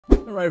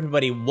Alright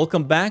everybody,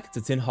 welcome back to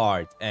Tin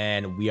Heart,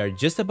 and we are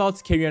just about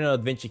to carry on our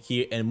adventure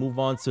here and move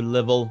on to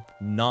level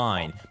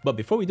 9. But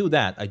before we do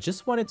that, I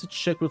just wanted to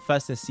check real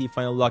fast and see if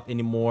I unlocked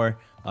any more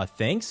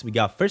things. We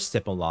got first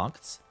step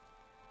unlocked,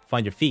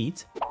 find your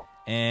feet,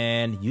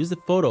 and use the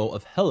photo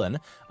of Helen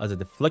as a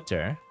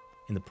deflector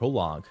in the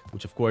prologue,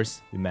 which of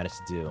course we managed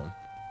to do.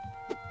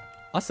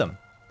 Awesome.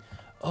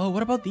 Oh,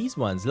 what about these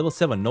ones? Level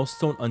 7, no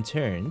stone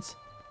unturned.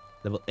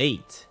 Level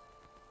 8,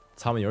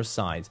 time on your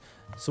side.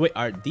 So wait,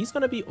 are these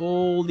gonna be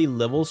all the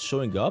levels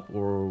showing up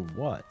or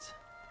what?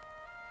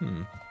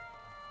 Or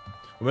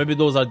maybe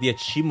those are the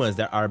achievements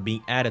that are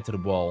being added to the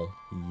wall.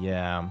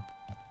 Yeah,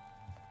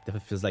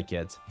 definitely feels like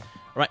it.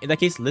 Alright, in that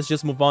case, let's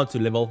just move on to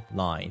level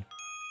 9.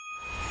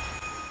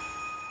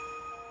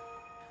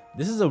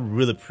 This is a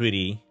really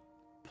pretty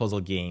puzzle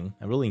game.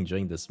 I'm really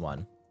enjoying this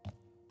one.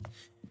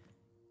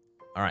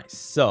 Alright,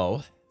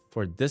 so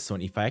for this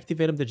one, if I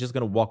activate them, they're just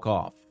gonna walk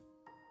off.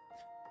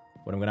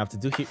 What I'm gonna have to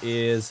do here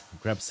is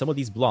grab some of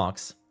these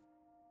blocks.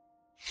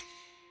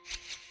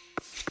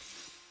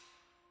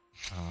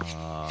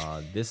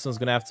 This one's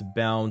gonna have to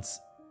bounce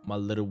my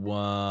little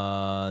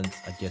ones,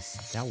 I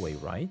guess that way,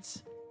 right?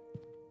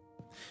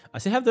 I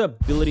still have the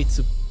ability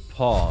to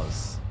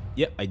pause.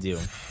 Yep, I do.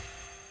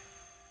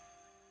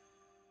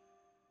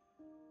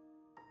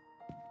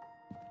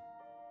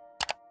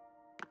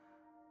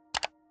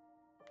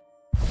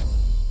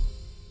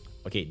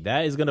 Okay,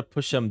 that is gonna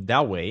push them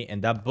that way,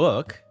 and that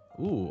book.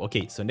 Ooh,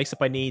 okay, so next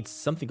up I need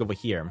something over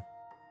here.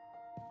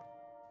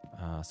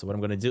 So what I'm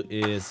gonna do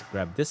is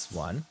grab this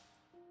one.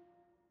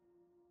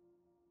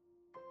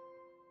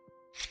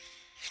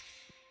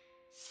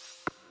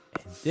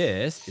 And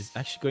this is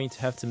actually going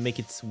to have to make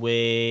its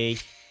way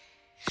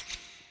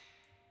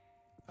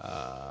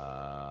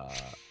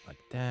like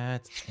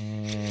that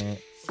and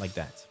like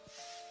that.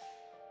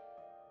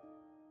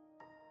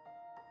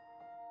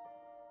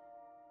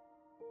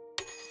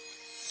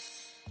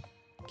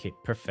 Okay,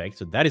 perfect.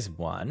 So that is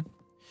one.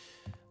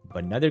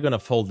 But now they're gonna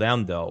fall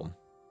down though.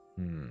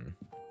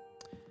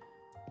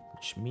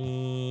 Which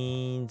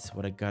means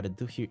what I gotta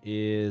do here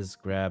is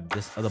grab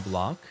this other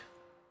block.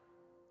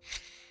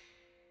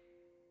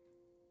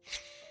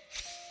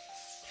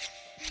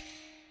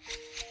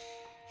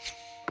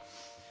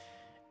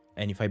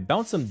 And if I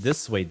bounce them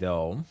this way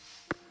though.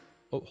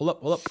 Oh, hold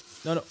up, hold up.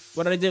 No,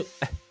 what did I do?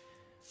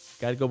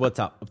 Gotta go up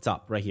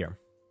top, right here.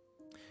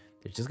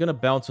 They're just gonna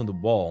bounce on the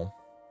wall.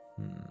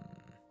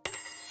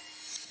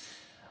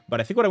 But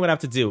I think what I'm gonna have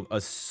to do,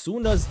 as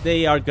soon as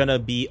they are gonna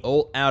be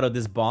all out of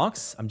this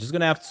box, I'm just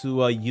gonna have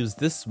to use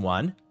this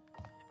one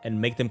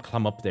and make them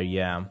climb up there.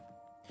 Yeah,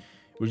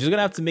 we're just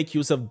gonna have to make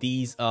use of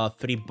these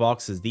 3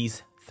 boxes,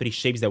 these 3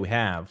 shapes that we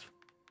have.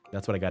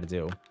 That's what I gotta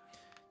do.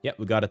 Yeah,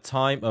 we gotta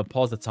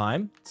pause the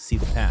time to see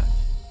the path.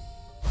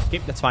 Okay,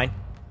 that's fine.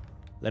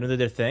 Let them do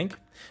their thing.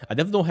 I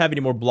definitely don't have any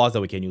more blocks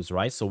that we can use,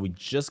 right? So we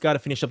just gotta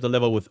finish up the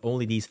level with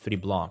only these 3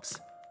 blocks.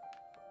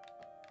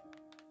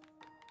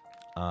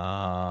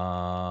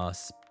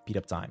 Speed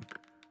up time.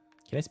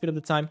 Can I speed up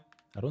the time?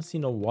 I don't see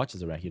no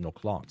watches around here, no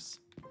clocks.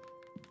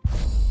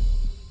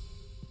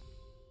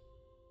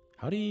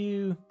 How do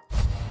you...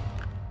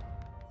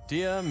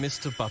 Dear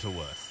Mr.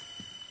 Butterworth,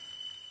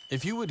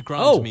 if you would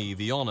grant me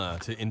the honor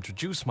to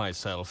introduce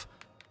myself,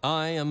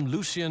 I am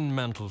Lucian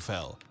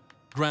Mantlefell,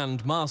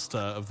 Grand Master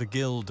of the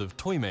Guild of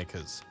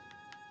Toymakers.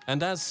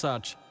 And as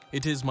such,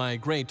 it is my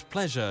great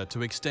pleasure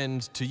to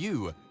extend to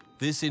you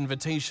this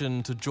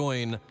invitation to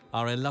join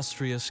our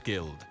illustrious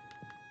guild.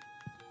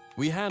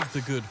 We had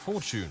the good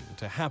fortune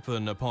to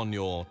happen upon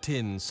your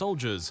tin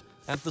soldiers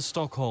at the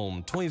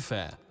Stockholm Toy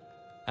Fair,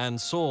 and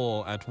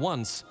saw at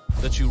once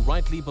that you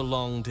rightly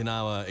belonged in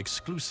our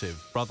exclusive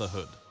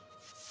brotherhood.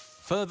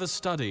 Further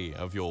study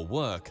of your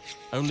work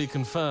only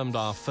confirmed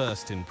our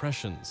first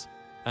impressions,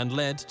 and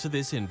led to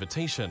this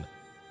invitation,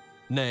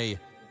 nay,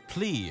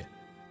 plea,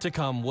 to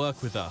come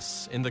work with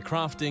us in the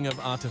crafting of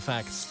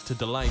artifacts to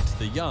delight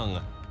the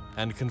young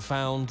and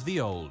confound the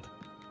old.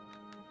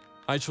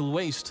 I shall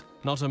waste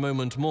not a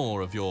moment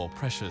more of your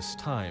precious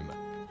time,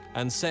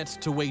 and set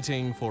to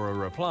waiting for a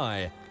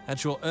reply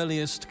at your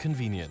earliest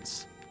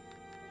convenience.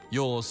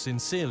 Yours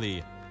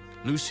sincerely,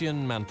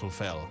 Lucian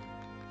Mantlefell.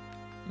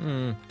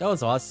 That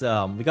was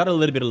awesome. We got a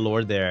little bit of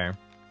lore there.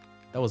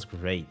 That was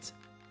great.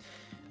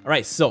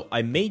 Alright, so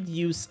I made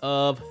use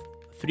of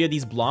 3 of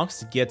these blocks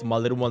to get my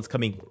little ones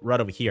coming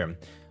right over here.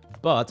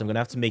 But I'm gonna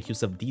have to make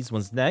use of these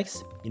ones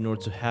next in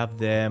order to have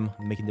them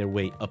making their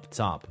way up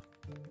top.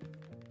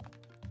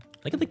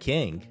 Look at the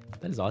king.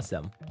 That is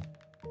awesome.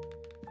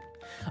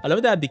 I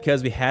love that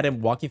because we had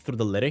him walking through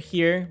the letter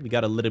here. We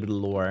got a little bit of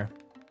lore.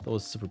 That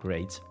was super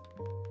great.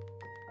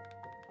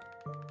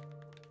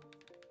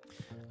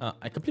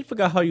 I completely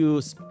forgot how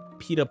you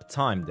speed up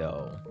time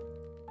though.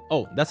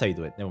 Oh, that's how you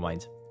do it. Never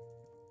mind.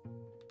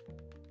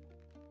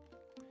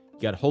 You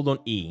gotta hold on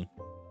E.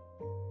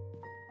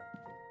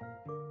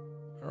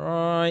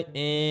 Alright,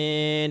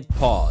 and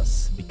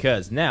pause.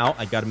 Because now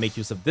I gotta make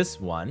use of this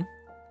one.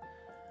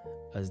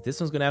 As this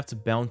one's gonna have to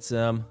bounce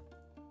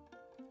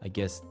I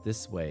guess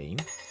this way.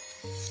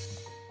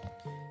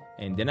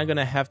 And then I'm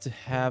gonna have to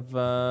have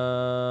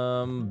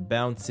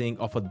bouncing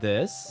off of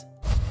this.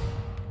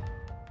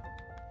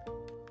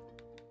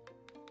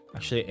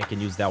 Actually, I can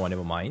use that one,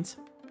 never mind.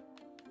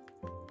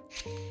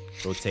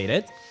 Rotate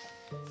it.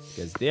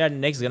 Because they are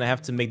next gonna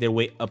have to make their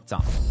way up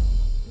top.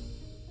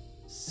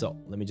 So,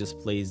 let me just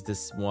place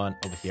this one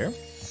over here.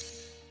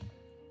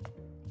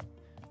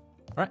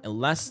 Alright, and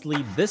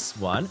lastly, this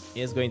one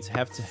is going to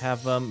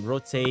have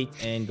rotate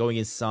and going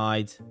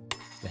inside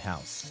the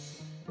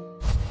house.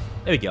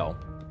 There we go.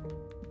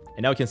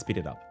 And now we can speed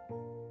it up.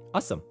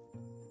 Awesome.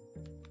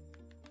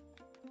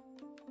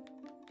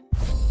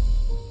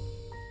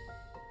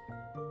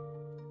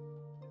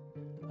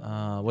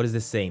 What is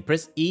this saying?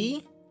 Press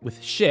E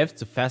with shift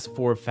to fast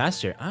forward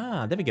faster.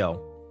 Ah, there we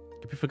go.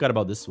 I forgot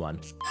about this one.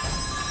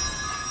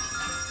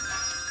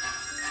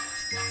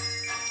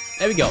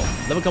 There we go.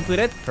 Level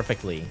completed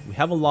perfectly. We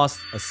haven't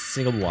lost a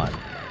single one.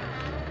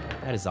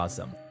 That is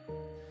awesome.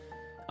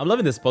 I'm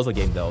loving this puzzle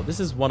game though. This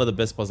is one of the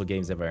best puzzle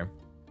games ever.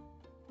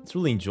 It's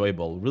really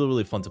enjoyable. Really,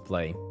 really fun to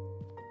play.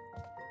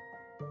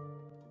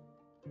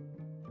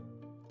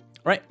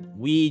 Alright,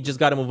 we just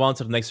gotta move on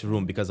to the next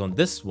room because on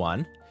this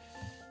one,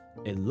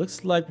 it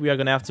looks like we are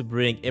gonna have to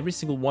bring every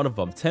single one of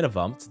them, 10 of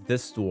them, to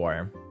this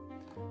door.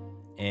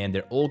 And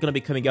they're all gonna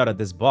be coming out of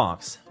this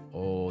box.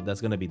 Oh,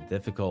 that's gonna be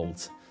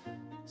difficult.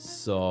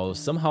 So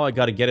somehow I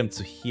gotta get him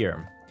to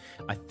here.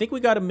 I think we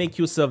gotta make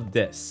use of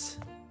this.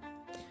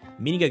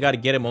 Meaning I gotta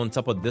get him on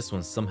top of this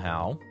one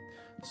somehow.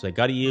 So I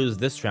gotta use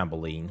this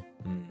trampoline.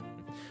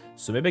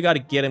 So maybe I gotta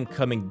get him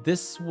coming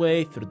this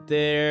way, through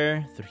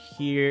there, through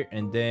here,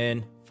 and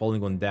then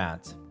falling on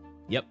that.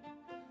 Yep.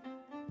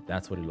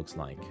 That's what it looks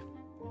like.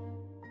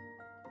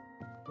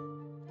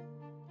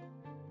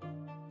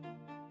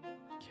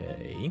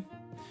 Okay.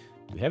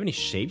 Do we have any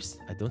shapes?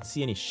 I don't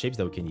see any shapes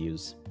that we can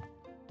use.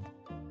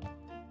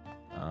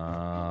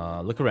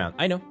 Look around.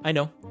 I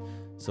know.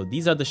 So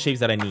these are the shapes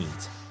that I need.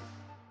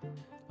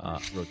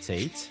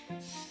 Rotate.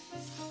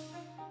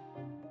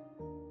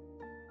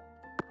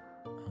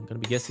 I'm gonna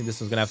be guessing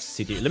this one's gonna have to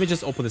sit here. Let me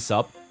just open this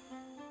up.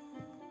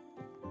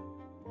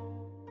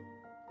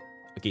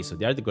 Okay, so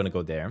they're gonna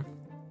go there.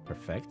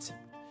 Perfect.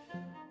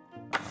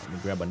 Let me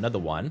grab another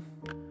one.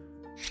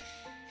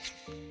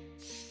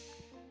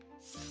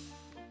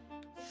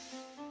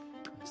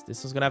 So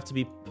this one's gonna have to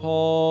be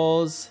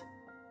paused.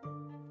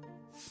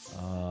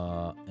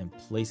 And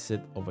place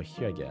it over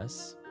here, I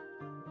guess.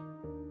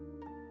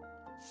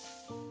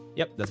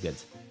 Yep, that's good.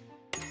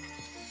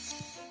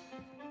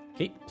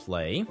 Okay,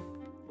 play.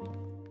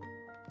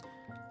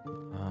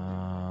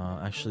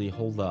 Actually,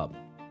 hold up.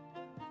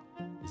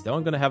 Is that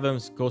one gonna have him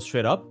go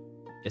straight up?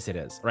 Yes, it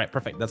is. All right,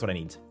 perfect. That's what I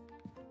need.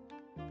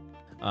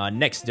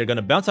 Next, they're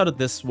gonna bounce out of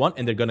this one,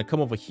 and they're gonna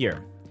come over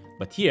here.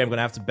 But here, I'm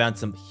gonna have to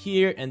bounce them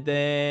here and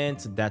then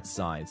to that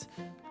side.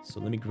 So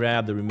let me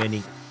grab the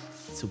remaining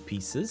 2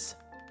 pieces.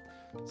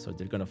 So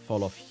they're gonna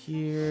fall off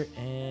here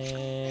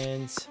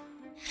and...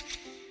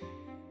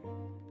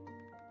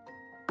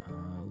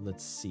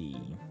 let's see.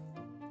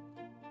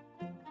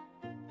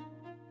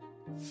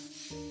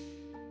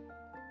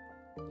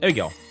 There we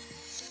go.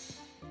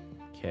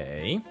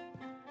 Okay.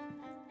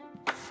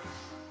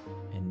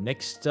 And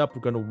next up,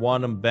 we're gonna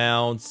want them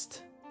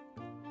bounced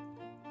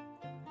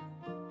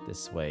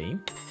this way.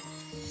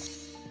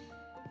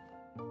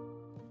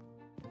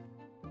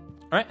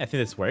 Alright, I think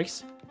this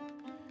works.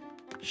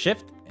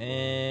 Shift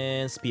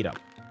and speed up.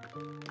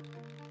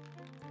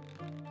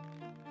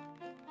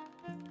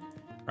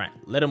 Alright,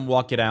 let them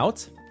walk it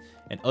out.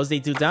 And as they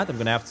do that, I'm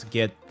gonna have to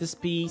get this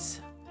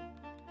piece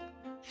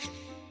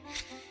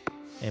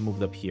and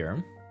move it up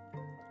here.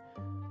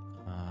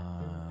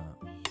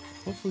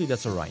 Hopefully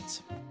that's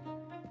alright.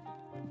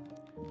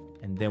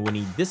 And then we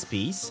need this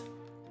piece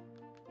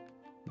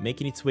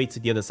making its way to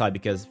the other side,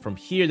 because from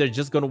here they're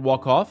just gonna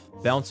walk off,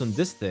 bounce on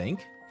this thing.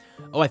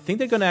 Oh, I think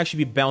they're gonna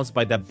actually be bounced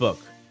by that book.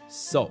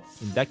 So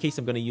in that case,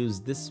 I'm gonna use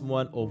this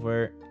one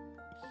over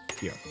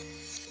here.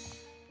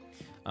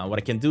 What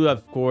I can do,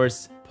 of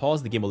course,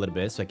 pause the game a little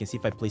bit so I can see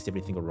if I placed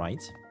everything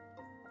alright.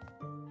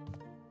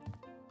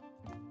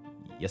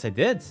 Yes, I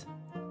did.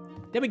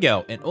 There we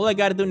go. And all I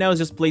gotta do now is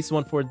just place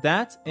one for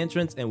that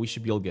entrance and we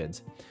should be all good.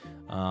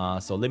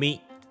 So let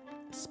me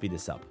speed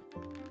this up.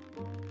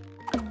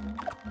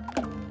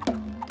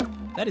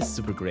 That is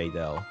super great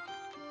though.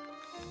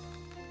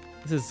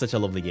 This is such a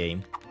lovely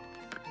game.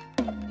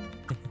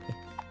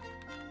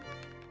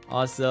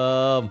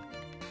 Awesome.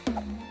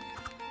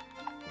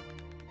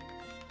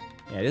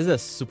 Yeah, this is a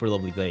super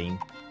lovely game.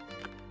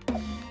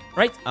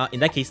 Right, in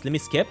that case, let me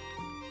skip.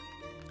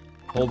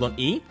 Hold on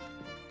E.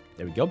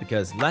 There we go,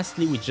 because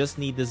lastly, we just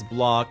need this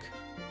block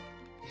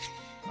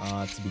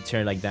to be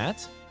turned like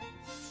that.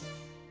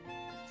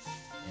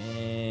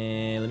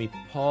 And let me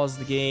pause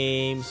the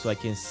game so I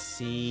can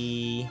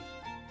see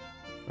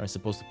where I'm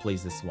supposed to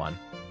place this one.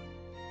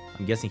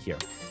 I'm guessing here.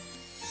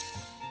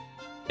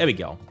 There we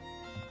go.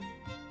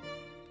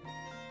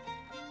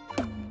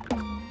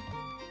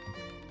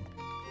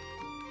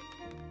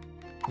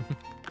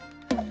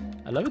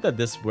 I love it that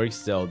this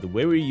works though. The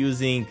way we're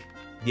using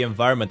the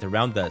environment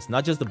around us.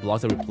 Not just the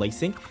blocks that we're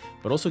placing,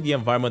 but also the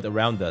environment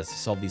around us to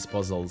solve these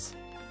puzzles.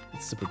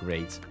 It's super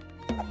great.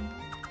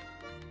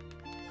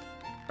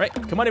 Alright,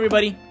 come on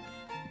everybody.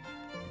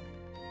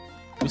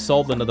 We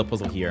solved another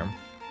puzzle here.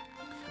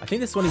 I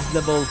think this one is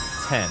level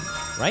 10,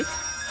 right?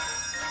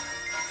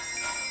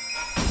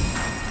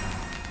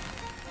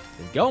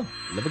 There we go.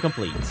 Level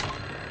complete.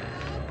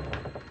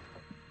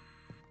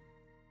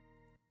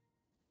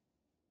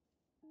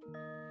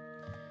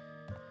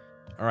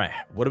 Alright,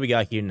 what do we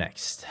got here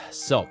next?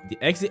 So, the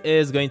exit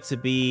is going to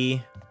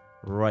be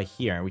right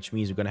here, which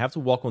means we're going to have to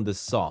walk on this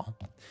saw.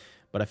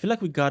 But I feel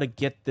like we got to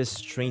get this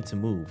train to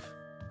move.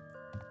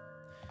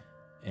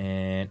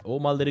 And all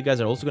my little guys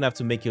are also going to have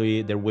to make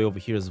their way over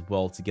here as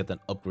well to get an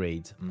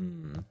upgrade.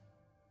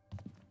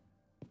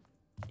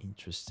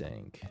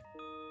 Interesting.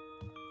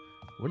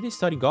 Where are they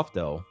starting off,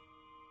 though?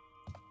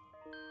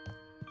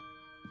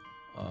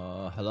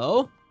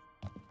 Hello?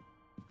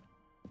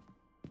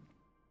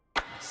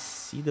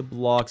 See the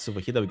blocks over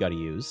here that we got to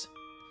use.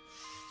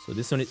 So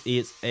this one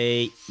is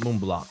a moon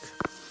block.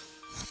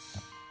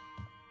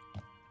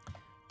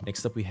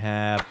 Next up, we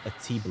have a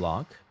T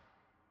block.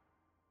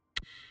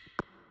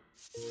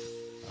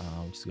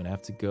 I'm just gonna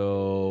have to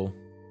go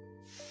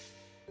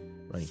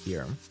right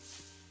here.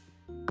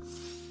 There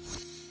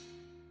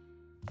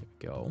we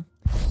go.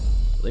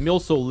 Let me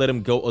also let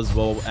him go as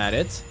well at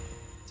it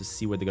to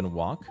see where they're gonna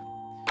walk.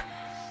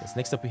 Because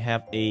next up we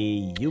have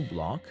a U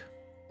block.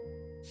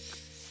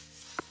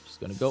 Just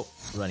gonna go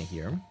running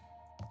here.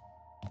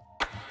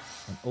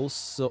 And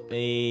also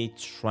a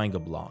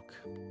triangle block.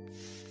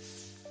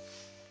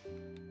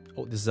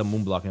 Oh, this is a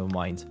moon block, never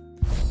mind.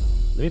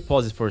 Let me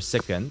pause it for a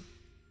second.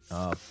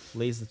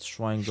 Place the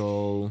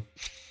triangle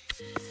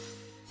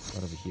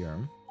right over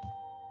here.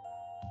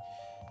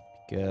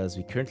 Because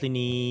we currently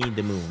need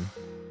the moon.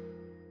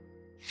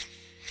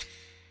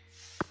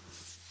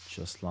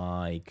 Just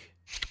like...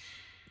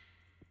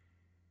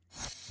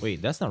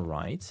 Wait, that's not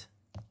right.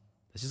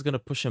 That's just gonna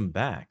push him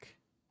back.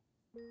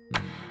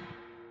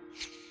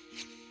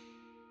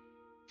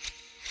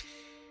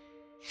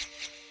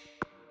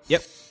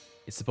 Yep,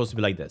 it's supposed to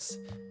be like this.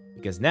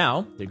 Because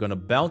now, they're gonna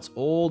bounce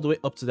all the way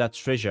up to that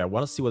treasure. I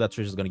wanna see what that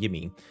treasure is gonna give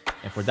me.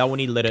 And for that, we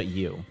need letter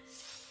U.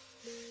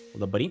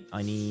 Hold up, buddy.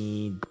 I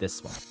need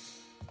this one.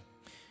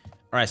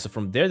 Alright, so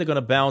from there, they're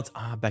gonna bounce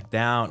back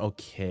down.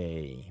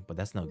 Okay, but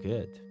that's not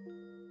good.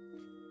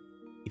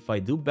 If I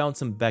do bounce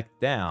them back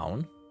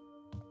down,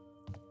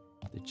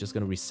 they're just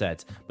gonna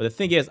reset. But the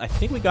thing is, I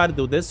think we gotta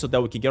do this so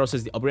that we can get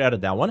ourselves the upgrade out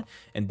of that one.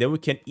 And then we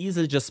can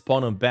easily just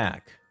spawn them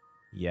back.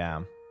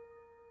 Yeah.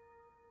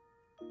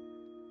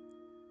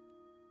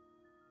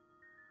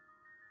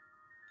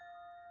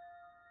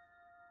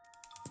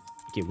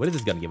 Okay, what is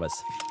this gonna give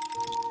us?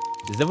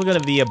 It's definitely gonna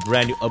be a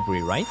brand new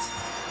upgrade, right?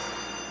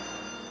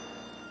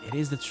 It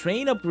is the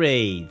train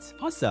upgrade.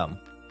 Awesome.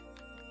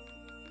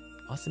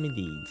 Awesome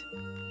indeed.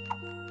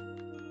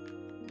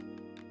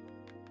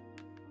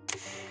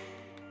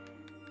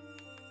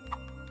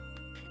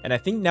 And I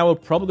think now we're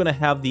probably gonna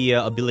have the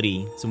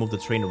ability to move the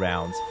train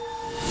around.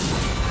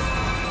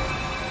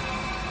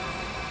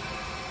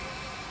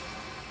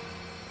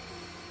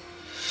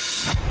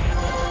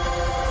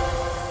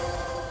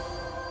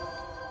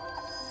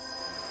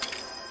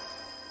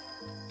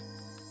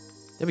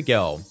 There we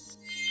go.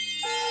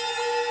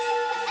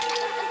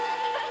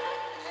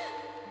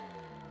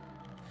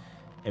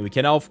 And we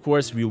can now, of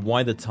course,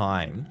 rewind the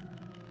time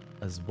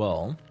as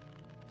well.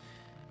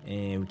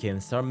 And we can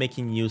start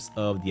making use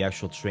of the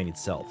actual train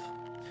itself.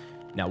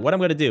 Now, what I'm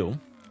going to do...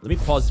 Let me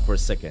pause it for a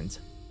second.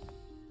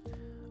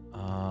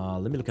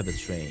 Let me look at the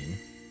train.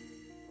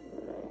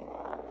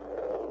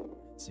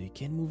 So you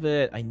can move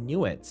it. I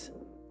knew it.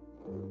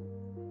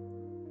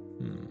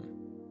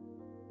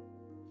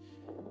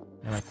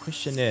 Now my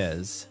question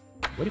is,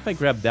 what if I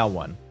grab that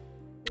one?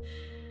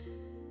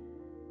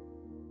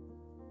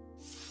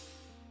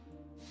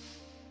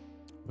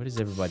 Where is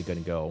everybody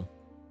gonna go?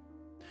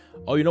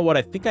 Oh, you know what?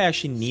 I think I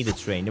actually need a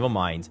train. Never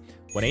mind.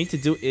 What I need to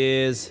do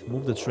is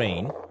move the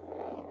train.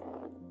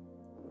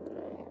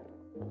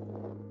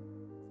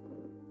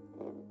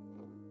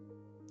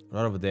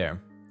 Right over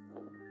there.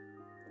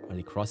 Are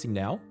they crossing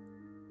now?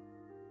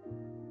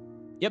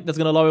 Yep, that's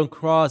gonna allow them to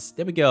cross.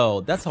 There we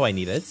go. That's how I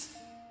need it.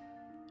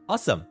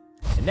 Awesome.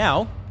 And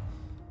now,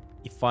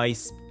 if I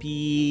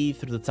speed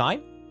through the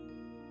time,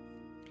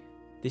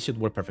 this should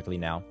work perfectly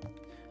now.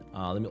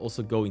 Let me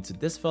also go into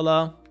this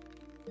fella.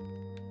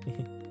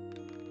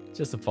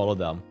 Just to follow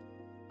them.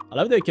 I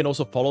love that you can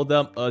also follow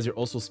them as you're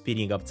also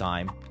speeding up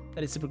time.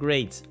 That is super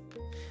great.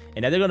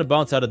 And now they're going to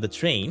bounce out of the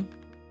train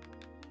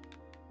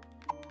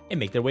and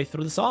make their way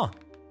through the saw.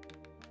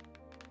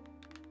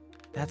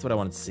 That's what I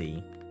wanted to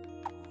see.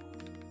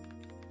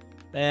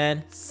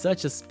 Man,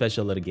 such a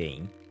special little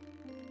game.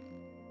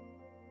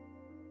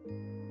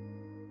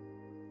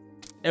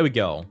 There we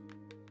go.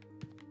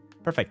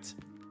 Perfect.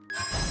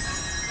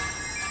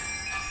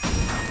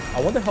 I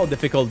wonder how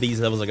difficult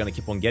these levels are going to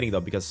keep on getting though,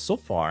 because so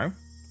far,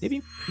 they've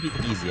been pretty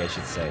easy, I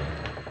should say.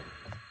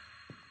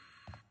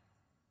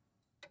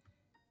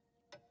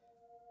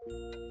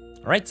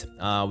 All right,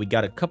 we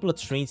got a couple of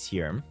trains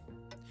here.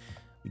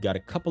 We got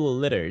a couple of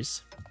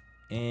litters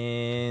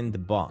and the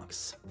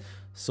box.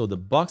 So the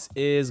box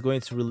is going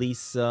to release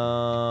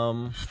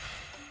some...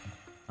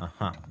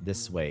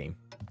 this way.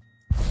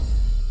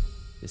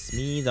 This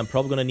means I'm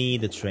probably gonna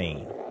need the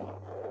train.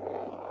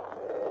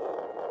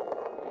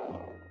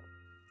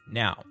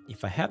 Now,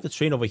 if I have the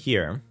train over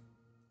here,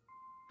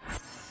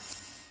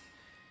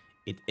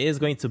 it is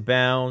going to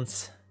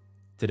bounce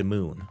to the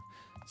moon.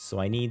 So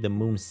I need the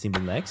moon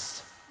symbol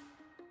next.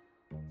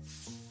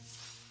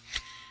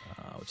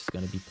 Which is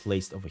gonna be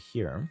placed over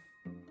here.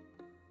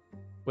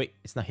 Wait,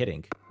 it's not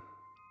hitting.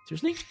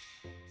 Seriously?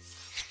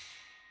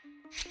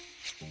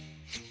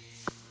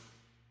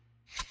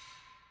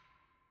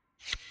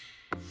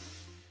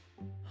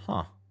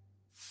 Huh.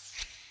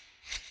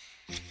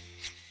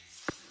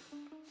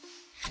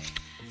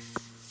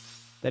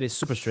 That is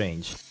super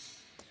strange.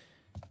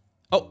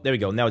 Oh, there we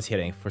go. Now it's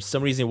hitting. For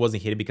some reason, it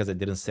wasn't hitting because I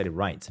didn't set it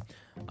right.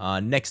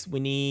 Next, we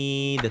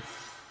need the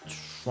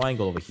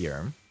triangle over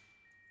here.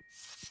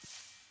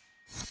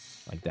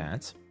 Like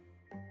that.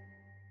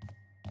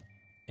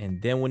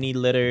 And then we need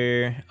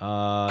letter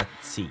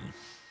T.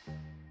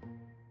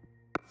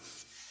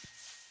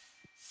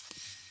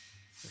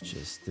 Which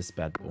is this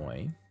bad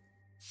boy.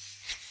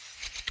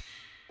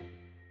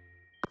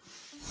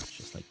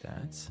 Just like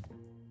that.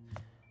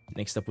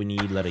 Next up, we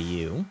need letter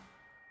U.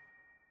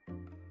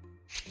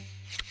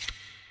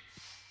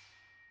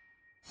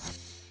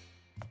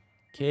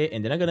 Okay,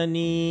 and then I'm gonna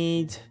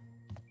need...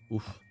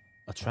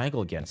 a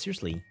triangle again.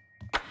 Seriously.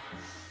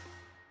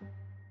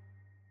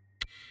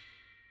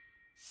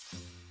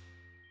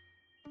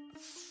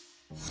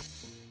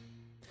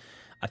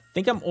 I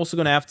think I'm also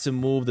gonna have to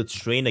move the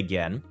train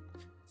again,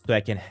 so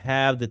I can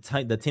have the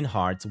tin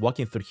hearts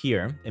walking through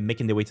here and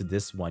making their way to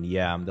this one.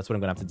 Yeah, that's what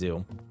I'm gonna have to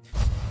do.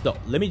 So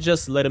let me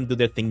just let them do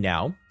their thing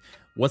now.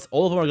 Once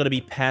all of them are gonna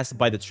be passed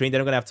by the train, then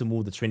I'm gonna have to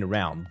move the train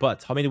around.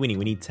 But how many do we need?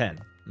 We need 10.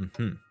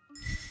 In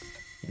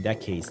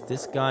that case,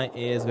 this guy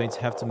is going to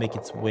have to make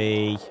its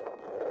way,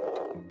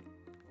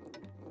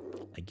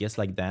 I guess,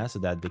 like that, so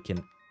that they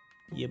can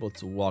be able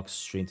to walk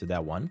straight to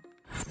that one.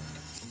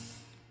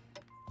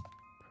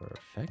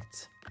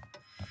 Perfect.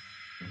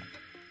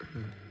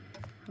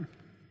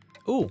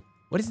 Ooh,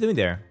 what is he doing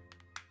there?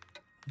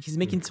 He's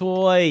making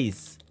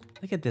toys.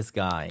 Look at this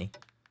guy.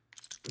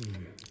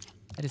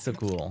 That is so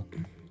cool.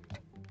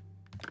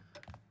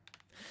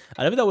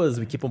 I love it that as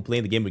we keep on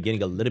playing the game, we're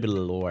getting a little bit of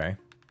lore.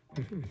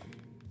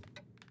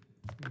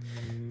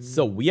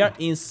 So we are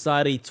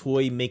inside a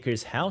toy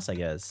maker's house, I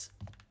guess.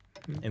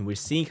 And we're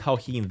seeing how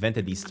he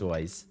invented these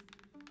toys.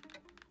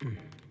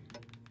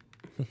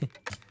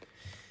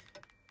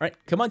 Alright,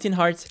 come on, Tin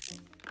Hearts.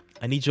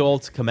 I need you all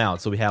to come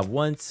out. So we have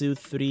 1, 2,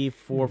 3,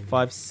 4,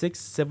 5, 6,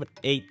 7,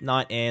 8,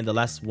 9, and the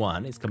last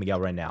one is coming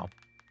out right now.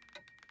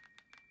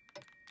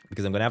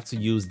 Because I'm gonna have to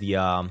use the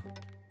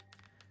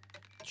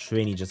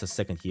train in just a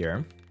second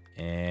here.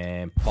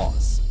 And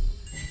pause.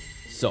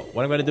 So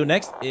what I'm gonna do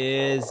next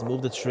is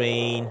move the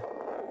train.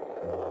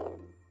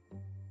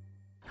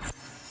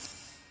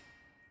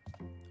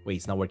 Wait,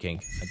 it's not working.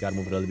 I gotta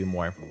move it a little bit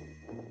more.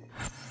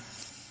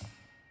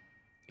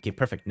 Okay,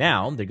 perfect.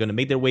 Now, they're gonna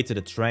make their way to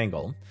the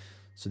triangle.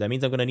 So that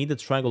means I'm gonna need the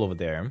triangle over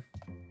there.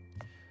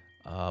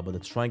 But the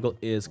triangle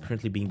is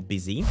currently being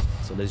busy.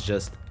 So let's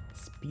just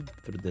speed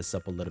through this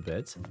up a little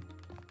bit.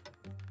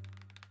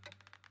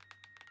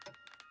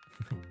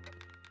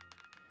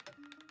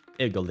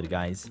 There you go, little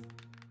guys.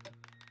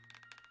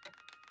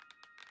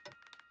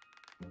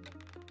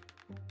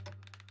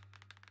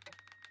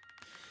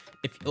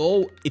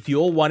 If you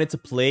all wanted to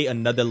play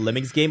another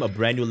Lemmings game, a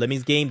brand new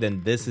Lemmings game,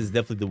 then this is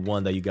definitely the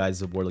one that you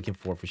guys were looking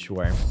for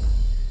sure.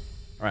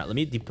 All right, let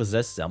me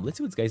depossess them. Let's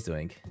see what this guy's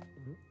doing.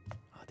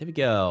 Oh, there we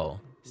go.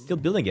 Still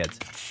building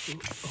it.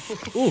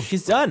 Ooh,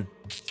 he's done.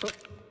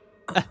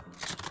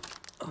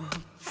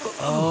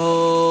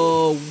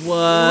 Oh,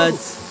 what?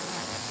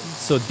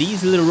 So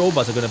these little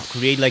robots are gonna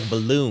create like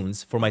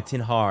balloons for my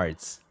tin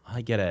hearts.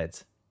 I get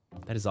it.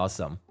 That is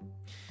awesome.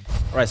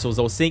 All right, so as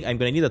I was saying, I'm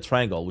gonna need a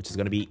triangle, which is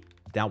gonna be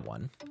that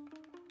one,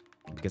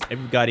 because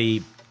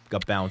everybody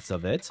got bounce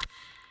of it.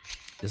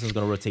 This one's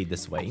gonna rotate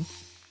this way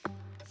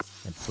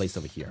and place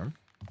over here,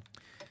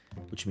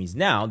 which means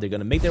now they're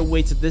gonna make their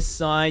way to this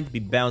side, be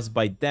bounced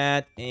by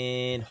that,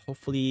 and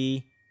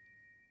hopefully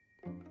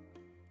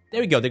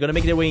there we go, they're gonna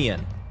make their way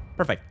in.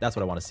 Perfect. That's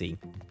what I want to see.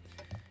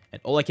 And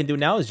all I can do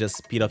now is just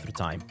speed up through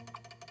time.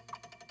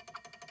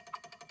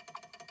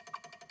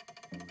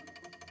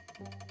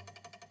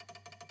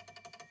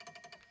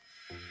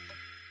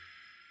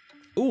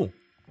 Ooh,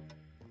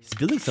 he's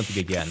building something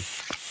again.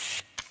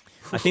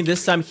 I think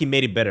this time he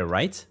made it better,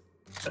 right?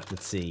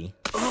 Let's see.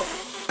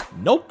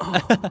 Nope.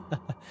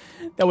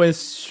 That went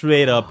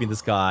straight up in the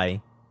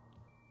sky.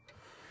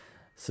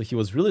 So he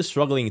was really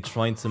struggling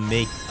trying to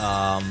make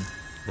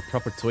the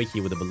proper toy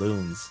here with the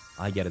balloons.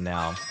 I get it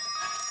now.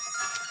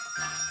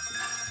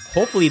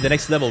 Hopefully the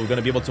next level we're going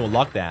to be able to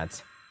unlock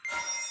that.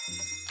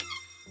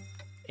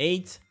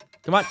 8,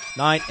 come on,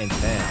 9, and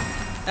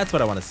 10. That's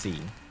what I want to see.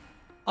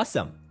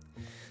 Awesome.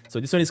 So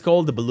this one is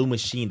called the balloon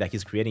machine that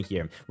he's creating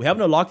here. We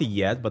haven't unlocked it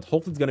yet, but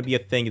hopefully it's gonna be a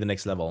thing in the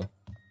next level.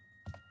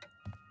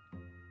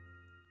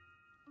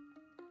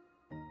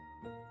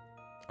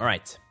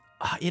 Alright.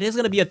 It is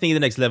gonna be a thing in the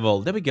next level.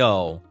 There we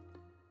go.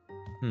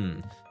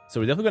 So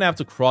we're definitely gonna have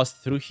to cross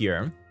through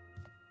here.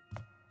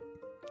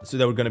 So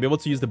that we're gonna be able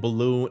to use the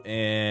balloon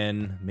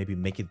and maybe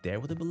make it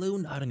there with the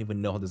balloon? I don't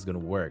even know how this is gonna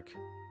work.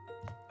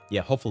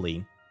 Yeah,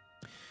 hopefully.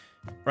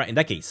 Right, in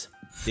that case,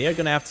 they're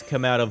gonna have to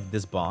come out of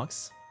this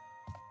box.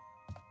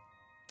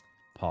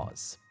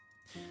 Pause.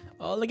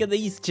 Oh, look at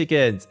these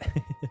chickens.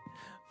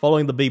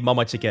 Following the big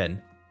mama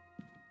chicken.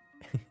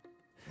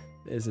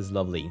 This is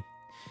lovely.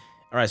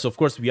 Alright, so of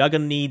course we are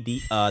gonna need the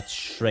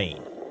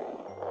train.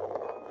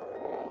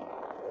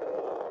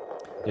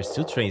 There's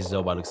 2 trains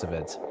though by the looks of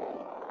it.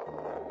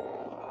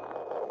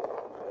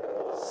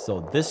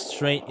 So this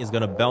train is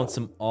gonna bounce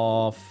him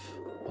off.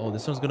 Oh,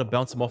 this one's gonna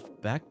bounce him off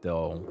back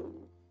though.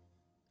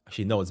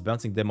 Actually, no, it's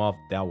bouncing them off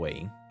that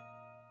way.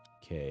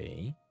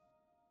 Okay.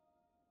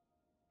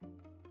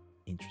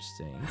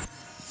 Interesting.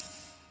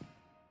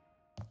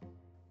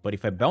 But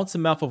if I bounce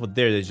him off over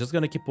there, they're just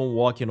gonna keep on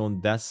walking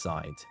on that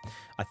side.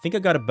 I think I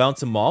gotta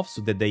bounce him off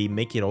so that they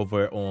make it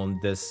over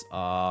on this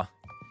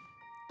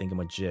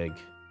thingamajig.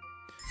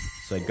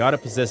 So I gotta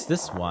possess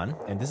this one,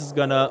 and this is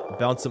gonna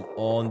bounce him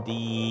on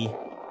the...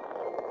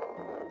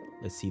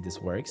 Let's see if this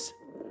works.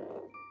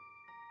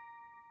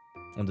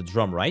 On the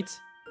drum, right?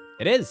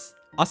 It is!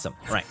 Awesome.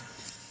 Right.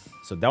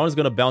 So that one's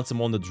gonna bounce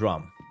him on the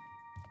drum.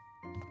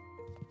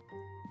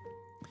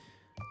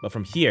 But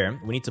from here,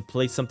 we need to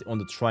place something on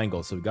the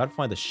triangle. So we gotta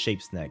find the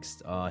shapes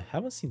next. I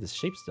haven't seen the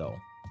shapes though.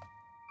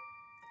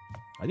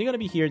 Are they gonna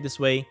be here this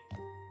way?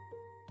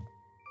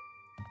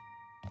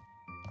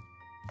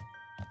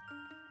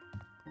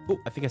 Oh,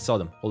 I think I saw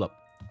them. Hold up.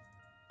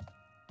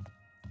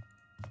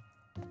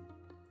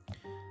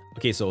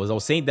 Okay, so as I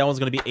was saying, that one's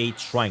gonna be a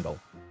triangle.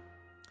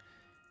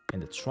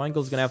 And the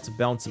triangle is gonna have to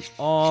bounce him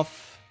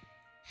off.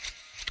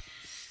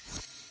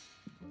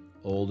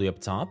 All the way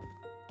up top.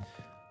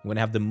 I'm gonna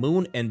have the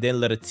moon and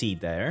then letter T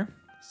there.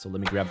 So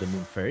let me grab the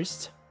moon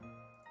first.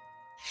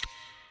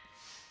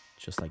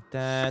 Just like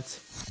that.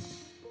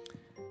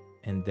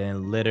 And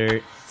then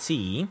letter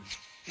T.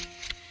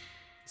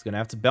 It's gonna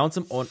have to bounce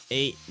him on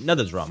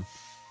another drum.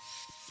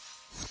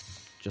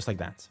 Just like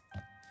that.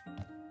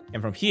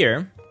 And from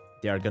here,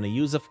 they are gonna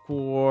use, of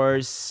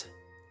course...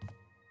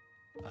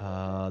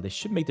 they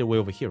should make their way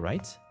over here,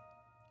 right?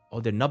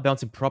 Oh, they're not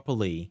bouncing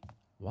properly.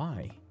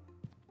 Why?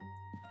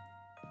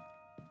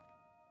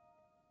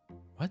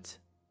 What?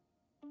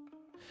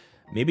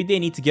 Maybe they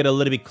need to get a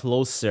little bit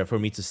closer for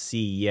me to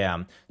see,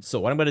 yeah. So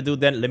what I'm gonna do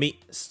then, let me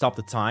stop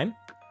the time.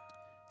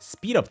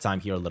 Speed up time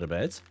here a little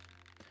bit.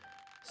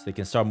 So they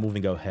can start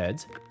moving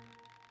ahead.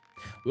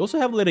 We also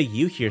have a little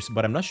U here,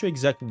 but I'm not sure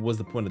exactly what's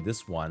the point of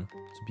this one,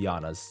 to be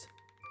honest.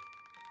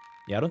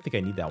 Yeah, I don't think I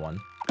need that one.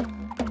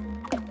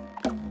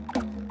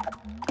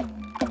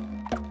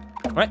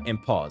 Alright, and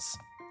pause.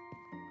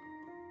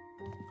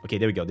 Okay,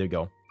 there we go, there we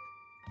go.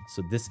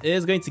 So this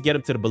is going to get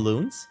him to the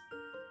balloons.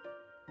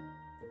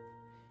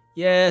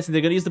 Yes, and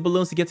they're gonna use the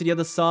balloons to get to the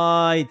other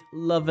side.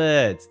 Love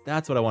it.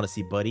 That's what I want to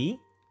see, buddy.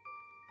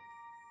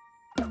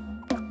 I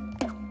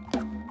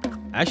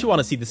actually want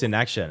to see this in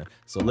action.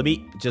 So let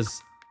me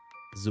just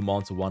zoom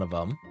on to one of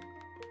them.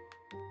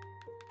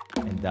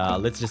 And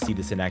let's just see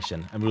this in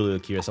action. I'm really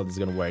curious how this is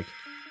gonna work.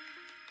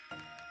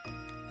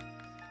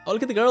 Oh,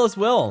 look at the girl as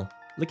well.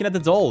 Looking at the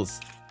dolls.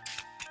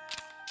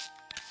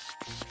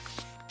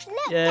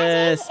 Look,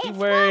 yes, Daddy, it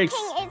works.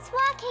 Working. It's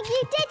working.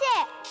 You did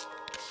it.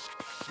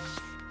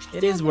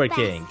 It is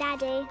working.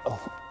 Best, Daddy.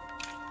 Oh,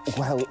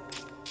 well,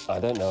 I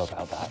don't know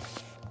about that.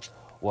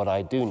 What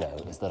I do know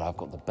is that I've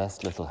got the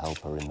best little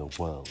helper in the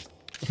world.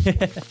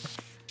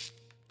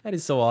 That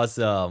is so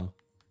awesome.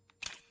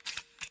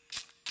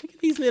 Look at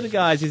these little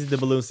guys using the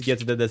balloons to get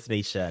to the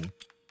destination.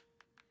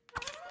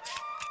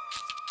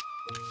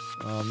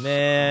 Oh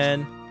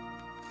man.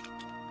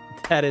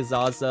 That is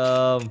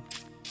awesome.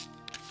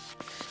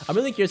 I'm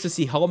really curious to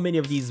see how many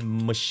of these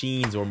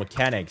machines or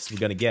mechanics we're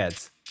gonna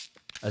get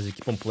as we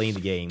keep on playing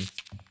the game.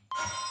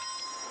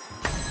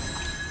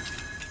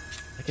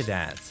 Look at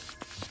that.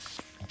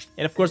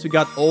 And of course we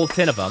got all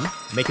 10 of them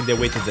making their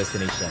way to the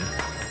destination.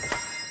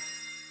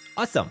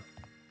 Awesome.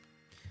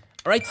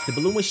 Alright, the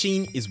balloon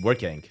machine is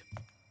working.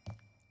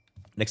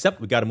 Next up,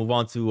 we gotta move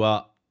on to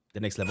the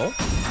next level.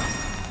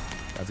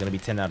 That's gonna be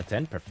 10 out of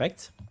 10.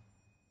 Perfect.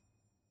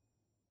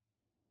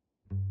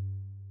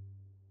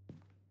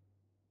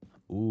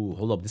 Ooh,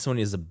 hold up. This one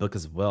is a book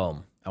as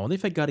well. I wonder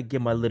if I gotta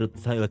get my little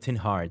tin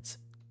heart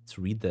to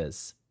read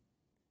this.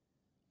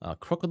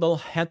 Crocodile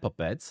hand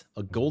puppet,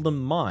 a golden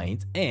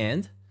mind,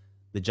 and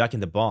the Jack in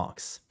the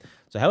Box.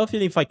 So I have a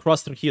feeling if I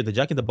cross through here, the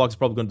Jack in the Box is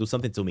probably gonna do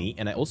something to me.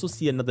 And I also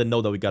see another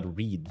note that we gotta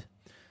read.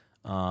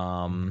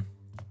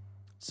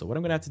 So what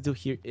I'm gonna have to do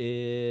here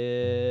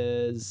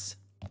is...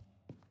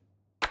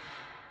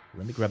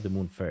 Let me grab the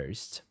moon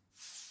first.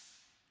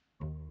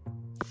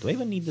 Do I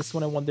even need this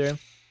one, I wonder?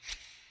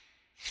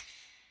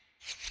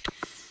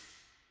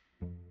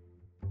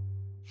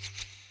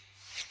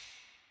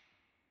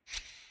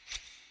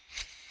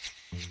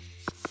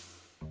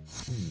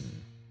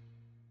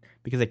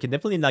 Because I can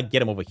definitely not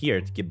get him over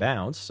here to get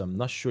bounced. So I'm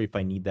not sure if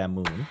I need that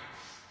moon.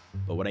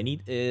 But what I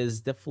need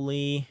is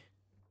definitely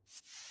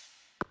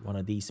one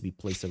of these to be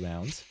placed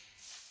around.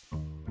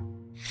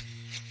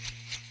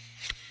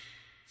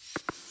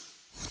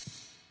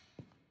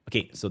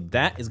 Okay, so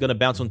that is going to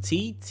bounce on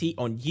T, T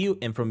on U,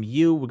 and from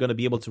U, we're going to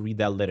be able to read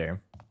that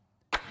letter.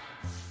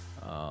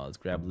 Let's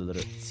grab the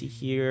letter T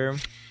here.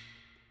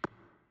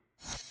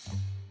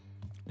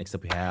 Next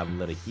up, we have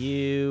letter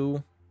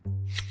U.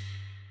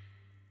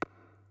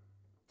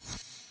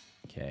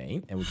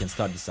 Okay, and we can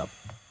start this up.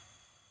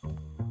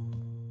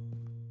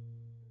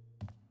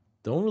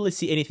 Don't really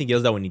see anything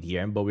else that we need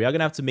here, but we are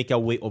gonna have to make our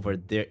way over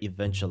there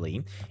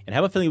eventually. And I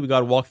have a feeling we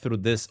gotta walk through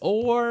this,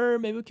 or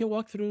maybe we can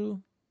walk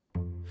through...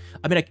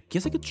 I mean, I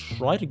guess I could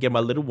try to get my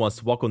little ones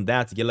to walk on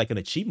that to get like an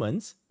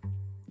achievement.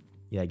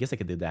 Yeah, I guess I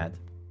could do that.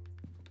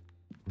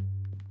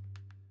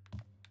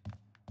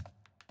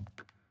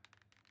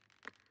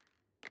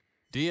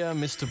 Dear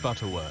Mr.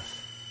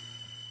 Butterworth,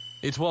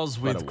 it was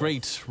with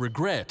great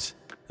regret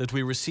that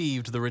we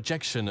received the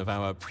rejection of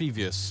our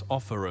previous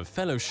offer of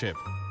fellowship.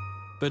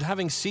 But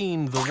having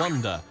seen the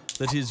wonder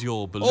that is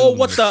your balloon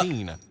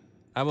machine,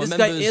 our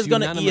members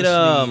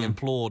unanimously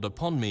implored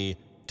upon me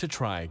to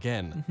try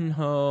again.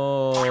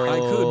 No. I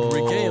could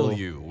regale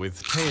you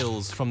with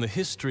tales from the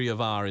history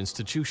of our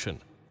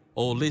institution,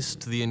 or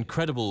list the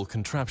incredible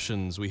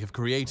contraptions we have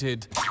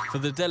created for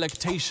the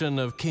delectation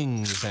of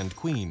kings and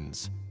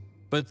queens.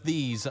 But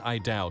these, I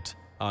doubt,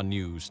 are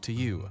news to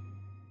you.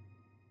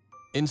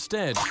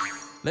 Instead,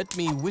 let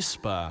me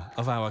whisper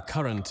of our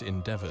current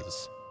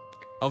endeavors,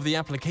 of the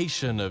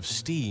application of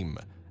steam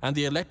and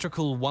the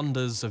electrical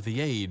wonders of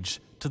the age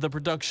to the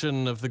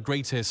production of the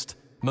greatest,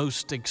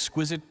 most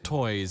exquisite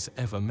toys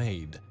ever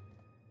made.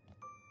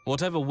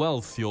 Whatever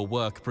wealth your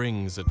work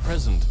brings at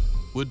present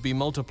would be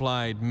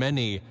multiplied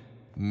many,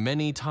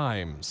 many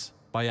times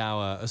by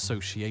our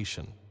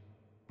association.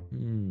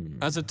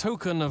 As a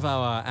token of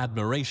our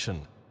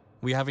admiration,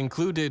 we have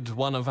included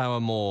one of our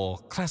more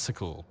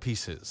classical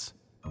pieces,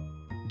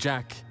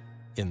 Jack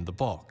in the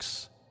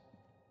Box.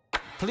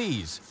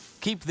 Please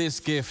keep this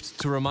gift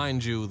to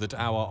remind you that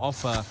our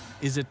offer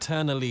is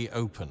eternally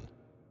open,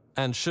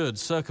 and should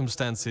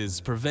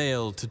circumstances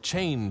prevail to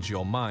change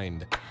your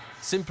mind,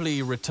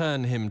 simply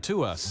return him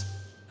to us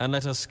and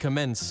let us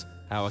commence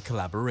our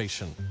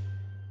collaboration.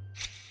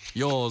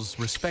 Yours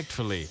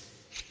respectfully,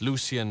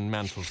 Lucian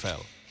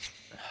Mantelfell.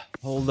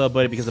 Hold up,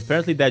 buddy, because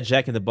apparently that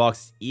Jack in the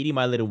Box is eating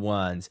my little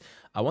ones.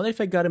 I wonder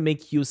if I gotta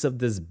make use of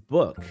this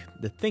book.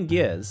 The thing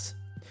is,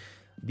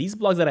 these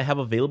blocks that I have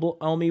available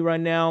on me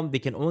right now, they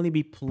can only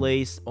be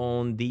placed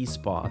on these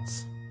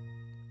spots.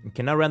 You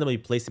cannot randomly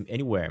place them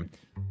anywhere.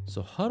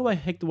 So how the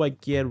heck do I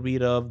get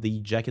rid of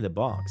the Jack in the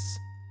Box?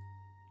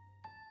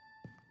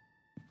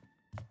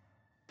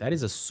 That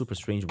is a super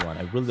strange one.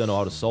 I really don't know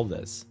how to solve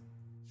this.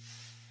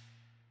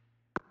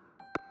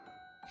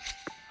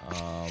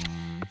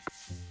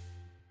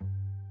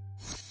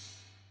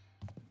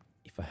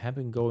 If I have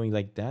been going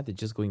like that, it's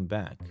just going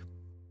back.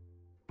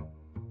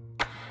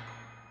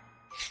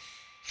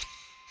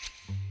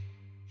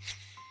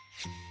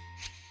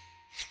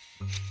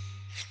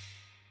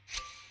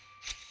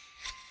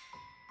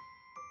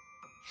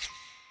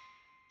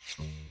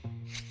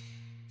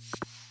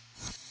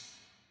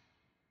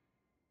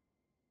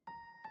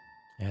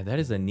 Yeah, that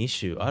is an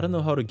issue. I don't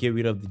know how to get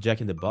rid of the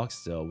Jack in the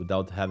Box though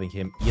without having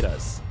him eat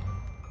us.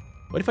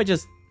 What if I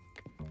just...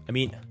 I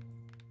mean,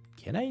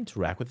 can I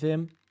interact with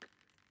him?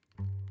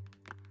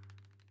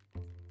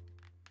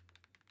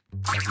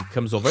 As he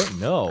comes over?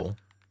 No.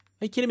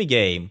 Are you kidding me,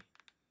 game?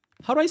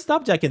 How do I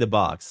stop Jack in the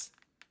Box?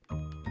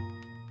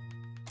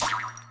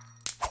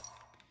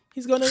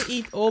 He's gonna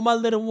eat all my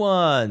little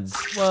ones.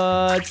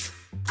 What?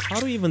 How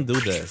do we even do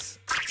this?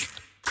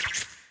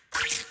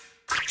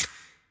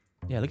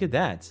 Yeah, look at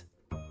that.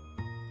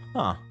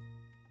 Huh.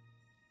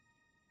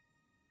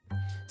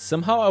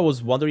 Somehow I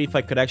was wondering if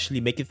I could actually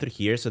make it through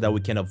here so that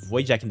we can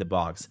avoid Jack in the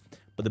Box.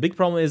 But the big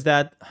problem is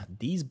that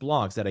these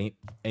blocks that I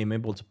am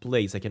able to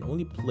place, I can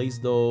only place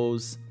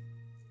those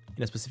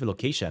in a specific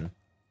location.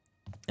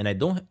 And I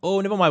don't...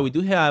 Oh, never mind. We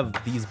do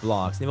have these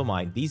blocks. Never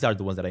mind. These are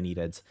the ones that I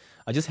needed.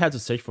 I just had to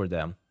search for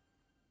them.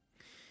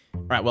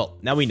 Alright, well,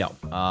 now we know.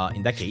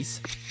 In that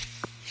case,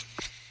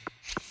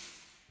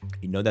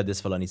 we know that this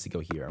fella needs to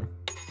go here.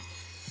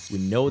 We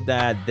know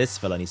that this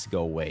fella needs to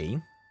go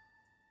away.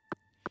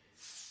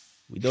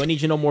 We don't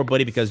need you no more,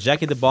 buddy, because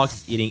Jack in the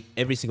Box is eating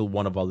every single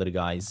one of our little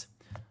guys.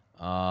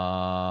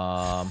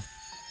 There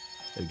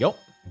we go.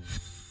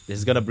 This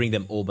is gonna bring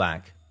them all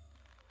back.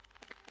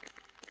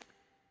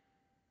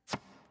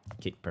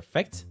 Okay,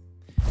 perfect.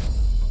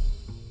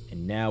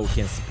 And now we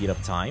can speed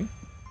up time.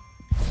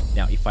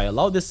 Now, if I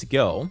allow this to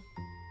go...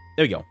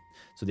 There we go.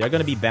 So they are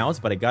gonna be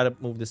bounced, but I gotta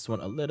move this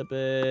one a little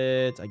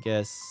bit, I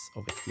guess,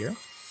 over here.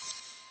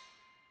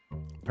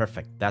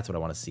 Perfect. That's what I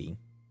want to see.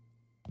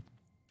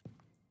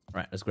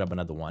 Alright, let's grab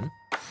another one.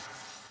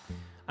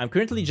 I'm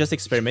currently just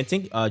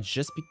experimenting,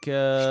 just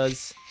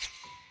because...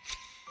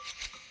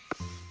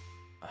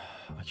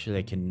 Actually,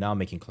 I can now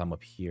make him climb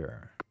up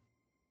here.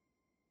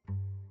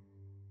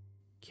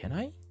 Can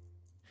I?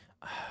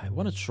 I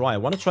want to try. I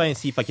want to try and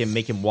see if I can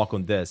make him walk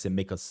on this and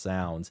make a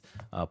sound.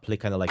 Play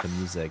kind of like a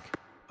music.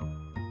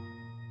 I'm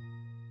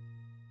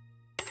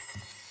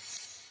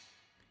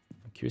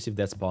curious if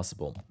that's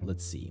possible.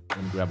 Let's see.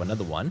 Let me grab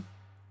another one.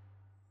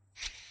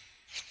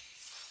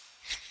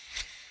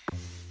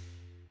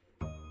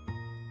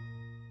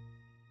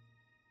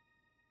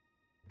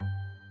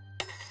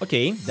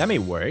 Okay, that may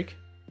work.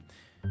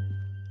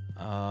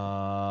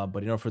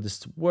 But in order for this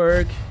to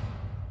work,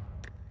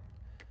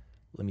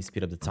 let me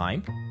speed up the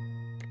time.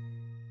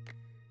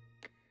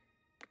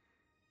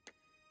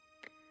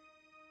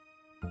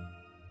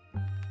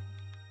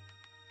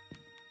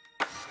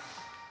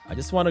 I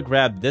just want to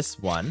grab this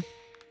one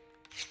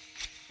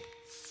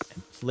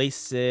and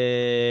place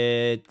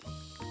it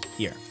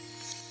here.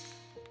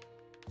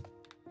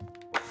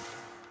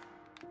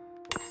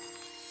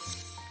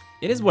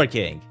 It is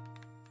working.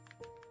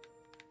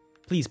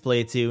 Please play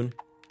a tune.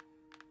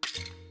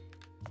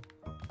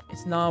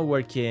 It's not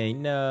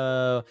working.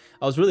 No.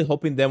 I was really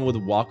hoping them would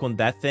walk on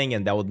that thing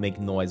and that would make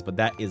noise, but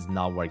that is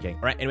not working.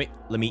 All right, anyway,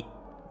 let me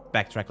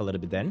backtrack a little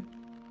bit then.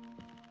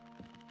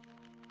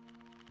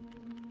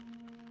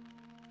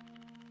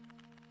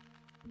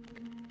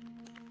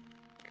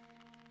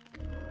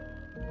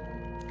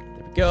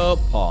 There we go.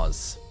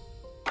 Pause.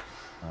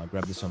 I'll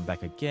grab this one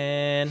back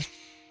again.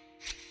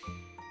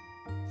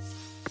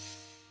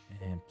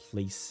 And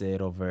place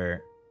it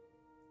over...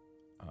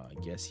 I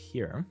guess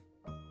here.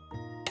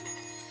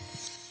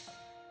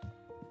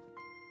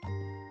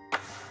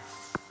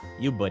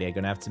 You, buddy, are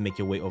gonna have to make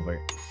your way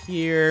over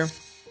here.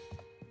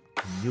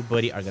 You,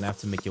 buddy, are gonna have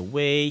to make your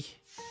way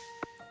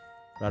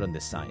right on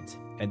this side.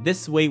 And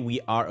this way, we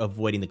are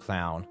avoiding the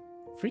clown.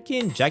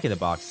 Freaking Jack in the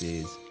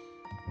Boxes.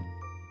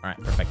 Alright,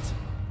 perfect.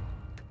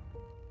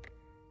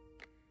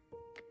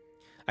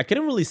 I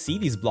couldn't really see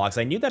these blocks.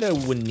 I knew that I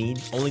would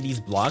need only these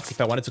blocks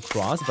if I wanted to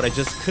cross, but I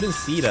just couldn't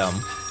see them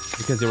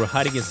because they were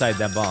hiding inside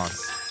that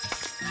box.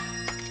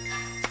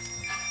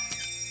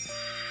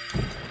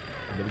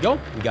 And there we go.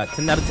 We got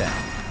 10 out of 10.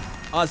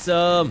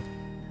 Awesome.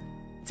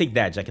 Take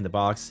that, Jack in the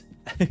Box.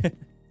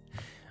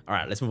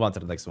 Alright, let's move on to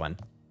the next one.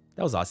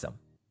 That was awesome.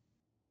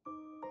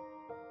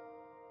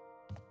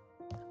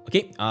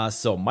 Okay,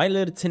 so my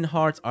little tin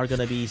hearts are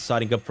gonna be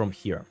starting up from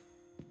here.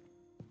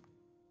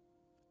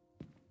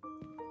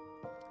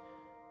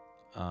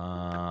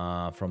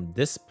 From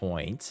this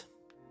point,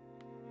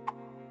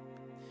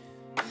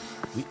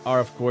 we are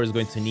of course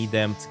going to need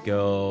them to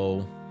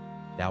go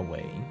that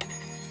way.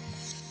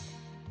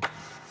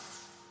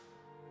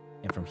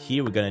 And from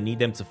here, we're gonna need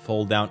them to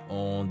fall down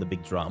on the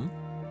big drum.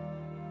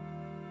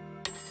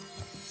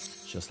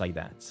 Just like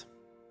that.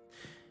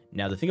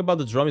 Now, the thing about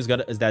the drum is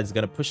that it's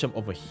gonna push them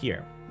over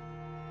here.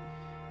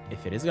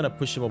 If it is gonna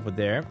push them over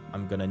there,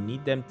 I'm gonna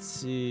need them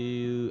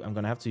to... I'm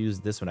gonna have to use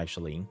this one,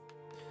 actually.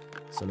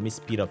 So let me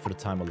speed up for the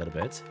time a little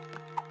bit.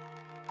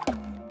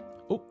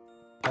 Oh,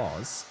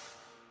 pause.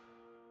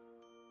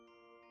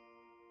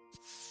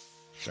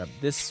 Grab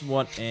this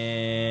one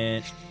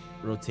and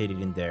rotate it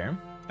in there.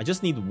 I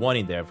just need one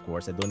in there, of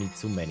course. I don't need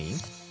too many.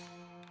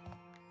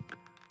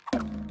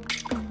 There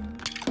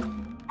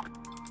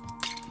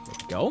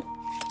we go.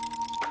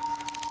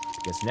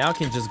 Because now I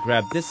can just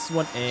grab this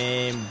one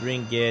and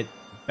bring it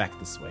back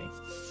this way.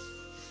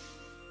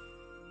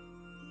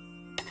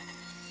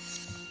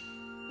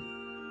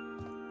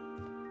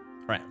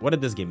 Alright, what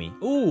did this give me?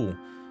 Ooh,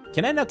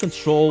 can I now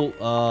control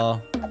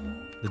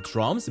the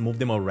drums and move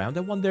them around,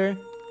 I wonder?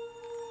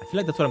 I feel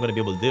like that's what I'm going to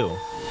be able to do.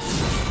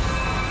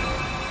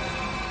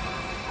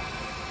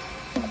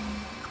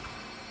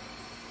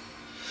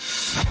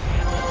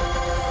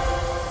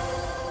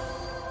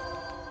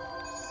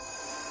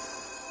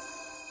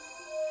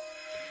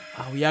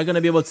 Oh, we are going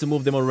to be able to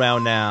move them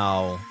around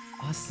now.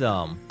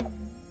 Awesome.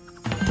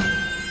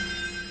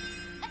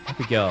 There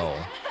we go.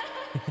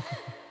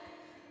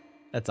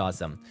 That's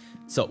awesome.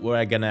 So what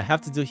I'm gonna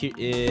have to do here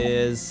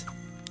is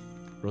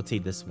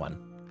rotate this one.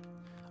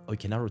 Oh, you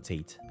cannot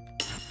rotate.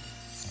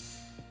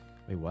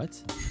 Wait,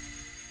 what?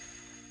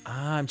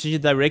 Ah, I'm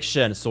changing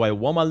direction. So I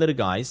want my little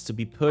guys to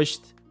be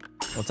pushed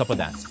on top of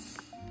that.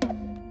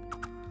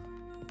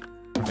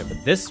 Okay,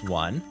 but this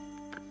one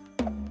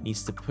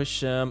needs to push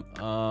them.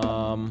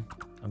 I'm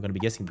gonna be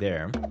guessing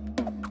there.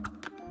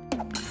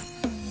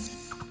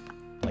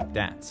 Like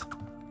that.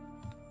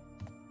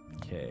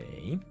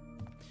 Okay.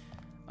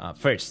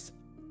 First,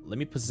 let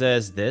me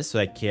possess this so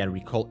I can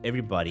recall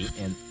everybody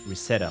and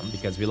reset them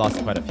because we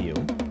lost quite a few.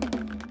 There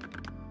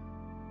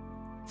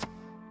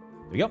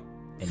we go.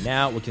 And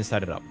now we can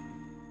start it up.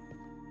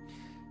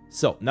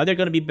 So now they're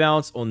going to be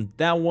bounced on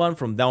that one.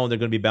 From that one, they're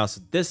going to be bounced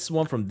to this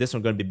one. From this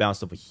one, going to be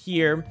bounced over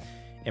here.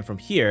 And from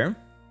here...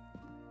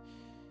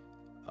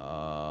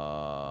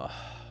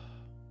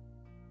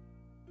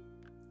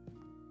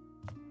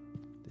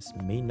 this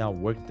may not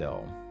work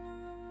though.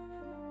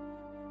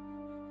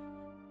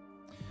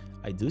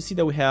 I do see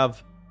that we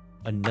have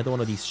another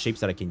one of these shapes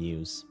that I can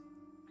use.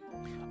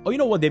 Oh, you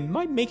know what? They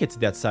might make it to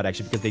that side,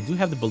 actually, because they do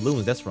have the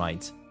balloons. That's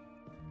right.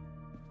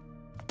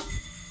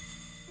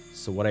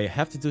 So what I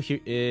have to do here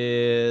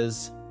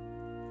is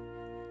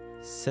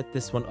set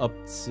this one up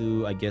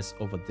to, I guess,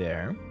 over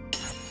there.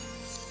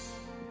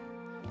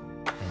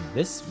 And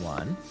this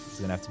one is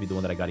gonna have to be the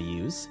one that I gotta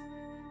use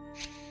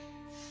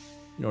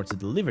in order to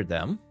deliver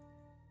them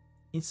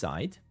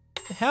inside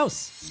the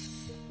house.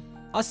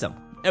 Awesome.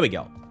 There we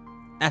go.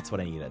 That's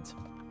what I needed.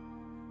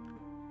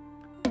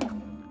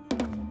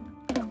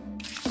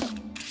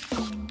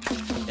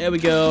 There we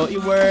go.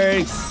 It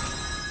works.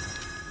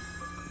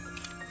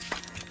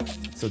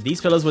 So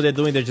these fellas, what they're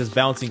doing, they're just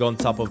bouncing on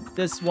top of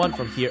this one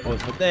from here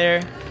over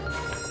there.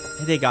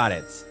 And they got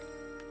it.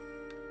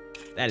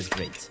 That is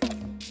great.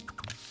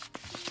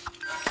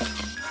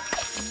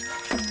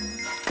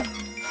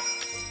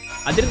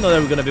 I didn't know that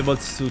we were going to be able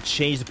to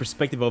change the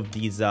perspective of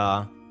these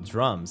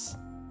drums.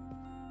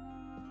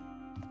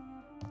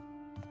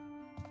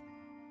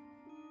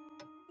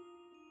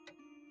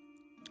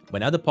 But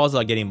now the puzzles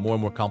are getting more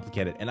and more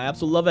complicated, and I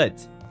absolutely love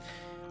it.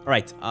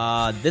 Alright,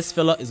 this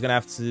fella is going to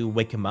have to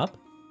wake him up.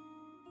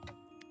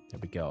 There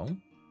we go.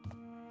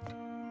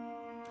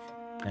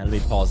 And let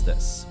me pause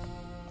this.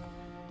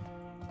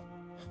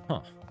 Huh.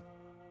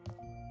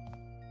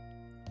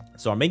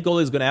 So our main goal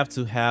is going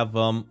to have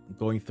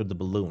going through the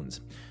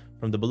balloons.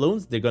 From the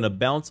balloons, they're going to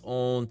bounce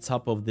on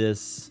top of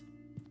this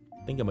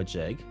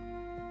thingamajig.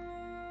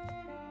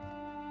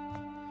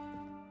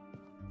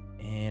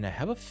 And I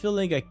have a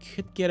feeling I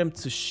could get him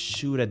to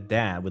shoot at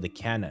that with a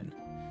cannon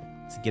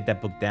to get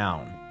that book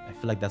down. I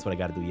feel like that's what I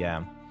got to do,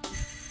 yeah.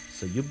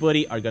 So you,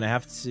 buddy, are going to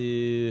have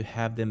to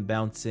have them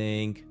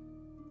bouncing,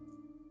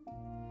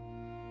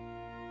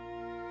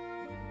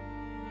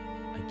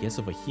 I guess,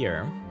 over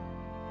here.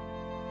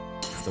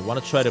 So I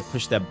want to try to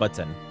push that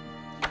button.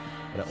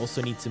 But I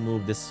also need to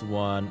move this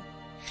one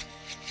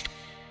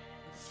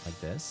like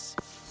this.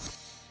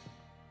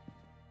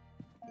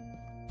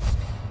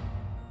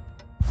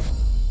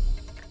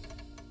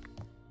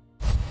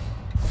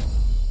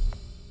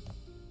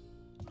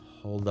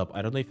 Hold up.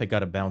 I don't know if I got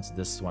to bounce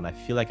this one. I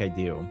feel like I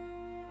do.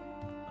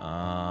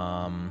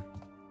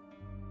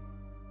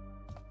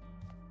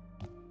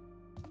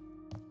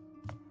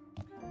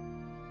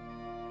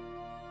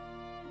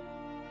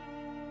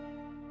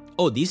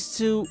 Oh, these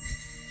two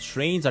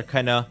trains are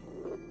kind of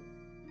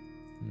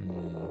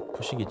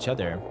pushing each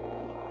other.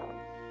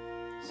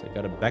 So I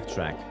gotta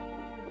backtrack.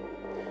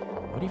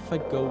 What if I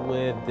go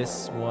with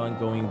this one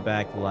going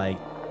back like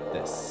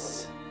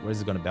this? Where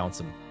is it gonna bounce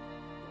him?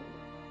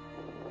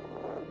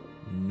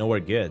 Nowhere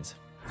good.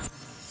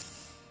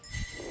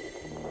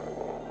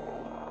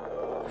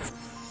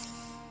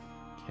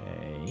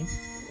 Okay.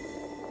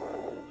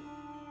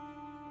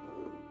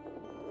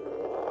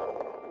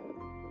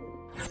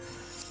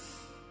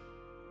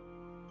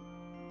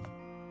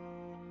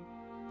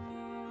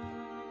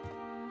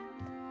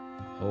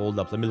 Hold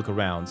up, let me look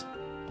around.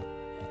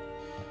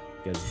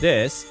 Because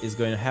this is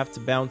going to have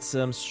to bounce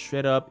him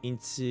straight up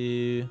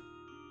into,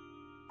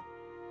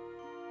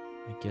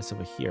 I guess,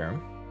 over here.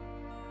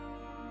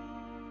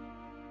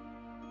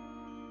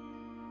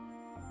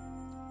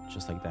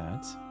 Just like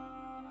that.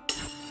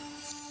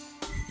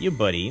 You,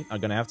 buddy, are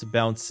gonna have to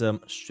bounce him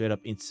straight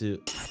up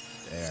into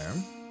there.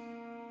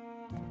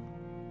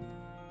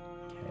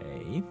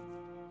 Okay.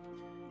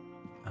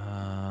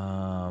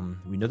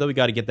 We know that we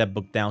gotta get that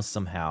book down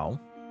somehow.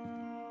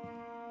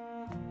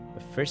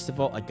 But first of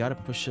all, I gotta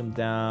push him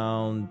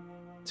down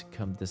to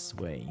come this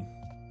way.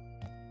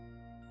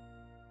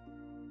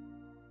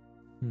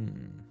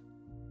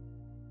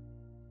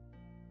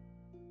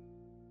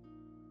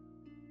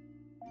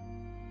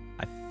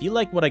 I feel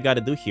like what I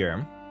gotta do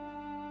here.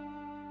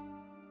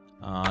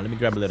 Let me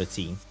grab a little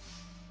tea.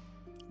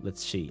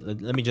 Let's see.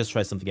 Let me just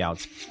try something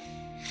out.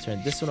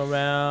 Turn this one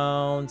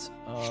around.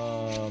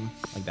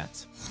 Like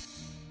that.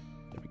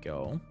 There we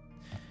go.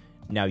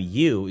 Now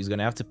you is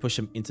gonna have to push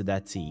him into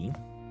that tea.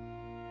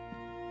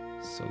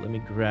 So let me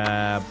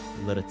grab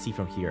a little tea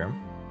from here.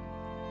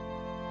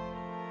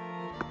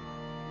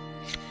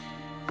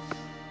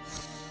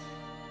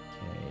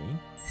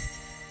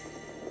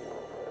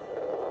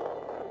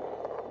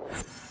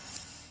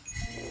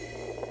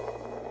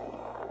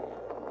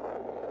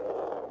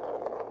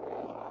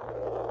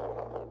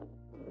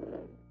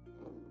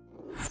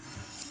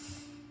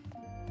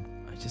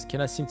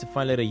 Cannot seem to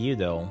find letter U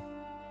though.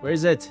 Where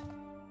is it?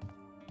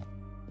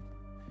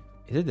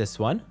 Is it this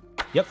one?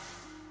 Yep.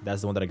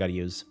 That's the one that I gotta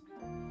use.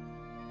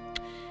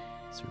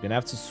 So we're gonna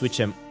have to switch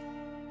him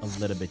a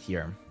little bit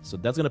here. So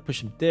that's gonna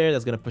push him there.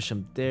 That's gonna push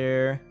him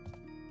there.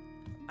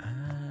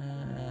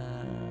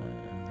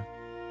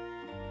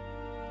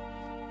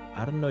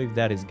 I don't know if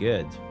that is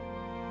good.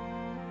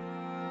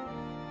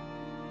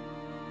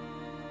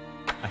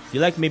 I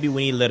feel like maybe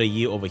we need letter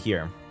U over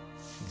here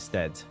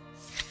instead.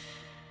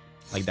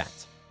 Like that.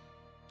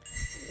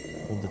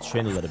 Hold the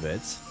train a little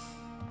bit.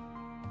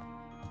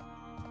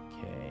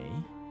 Okay.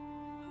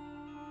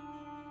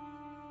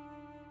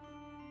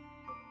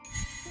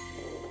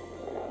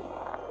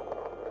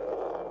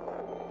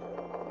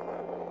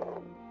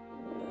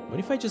 What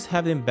if I just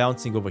have them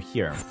bouncing over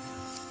here?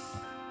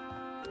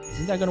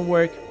 Isn't that gonna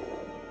work?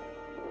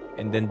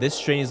 And then this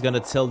train is gonna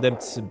tell them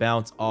to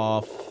bounce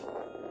off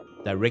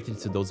directly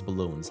to those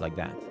balloons, like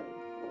that.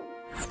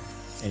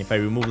 And if I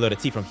remove letter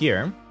T from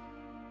here,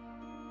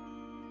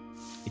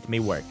 it may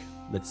work.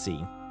 Let's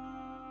see.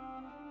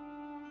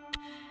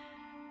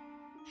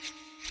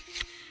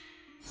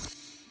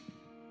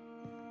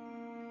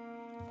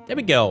 There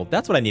we go.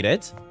 That's what I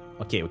needed.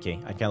 Okay, okay.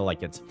 I kind of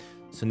like it.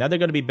 So now they're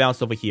going to be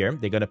bounced over here.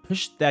 They're going to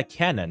push that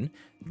cannon.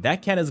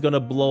 That cannon is going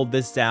to blow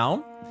this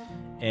down.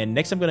 And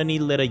next I'm going to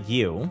need letter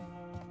U.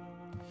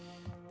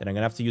 Then I'm going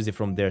to have to use it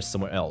from there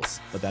somewhere else.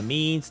 But that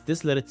means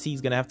this letter T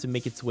is going to have to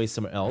make its way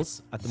somewhere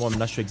else. At the moment, I'm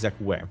not sure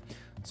exactly where.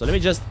 So let me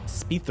just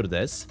speed through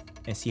this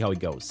and see how it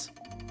goes.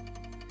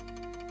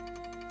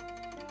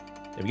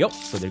 There we go.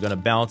 So they're going to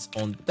bounce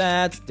on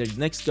that. They're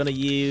next going to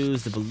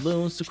use the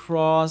balloons to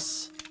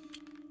cross.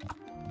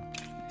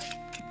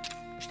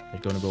 They're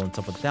going to go on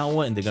top of that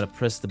one, and they're going to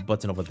press the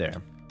button over there.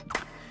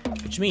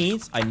 Which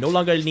means I no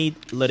longer need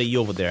letter U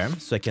over there,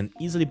 so I can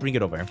easily bring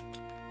it over.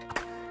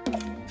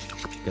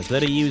 Because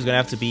letter U is going to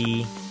have to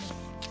be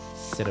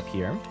set up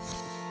here.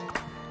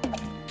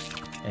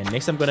 And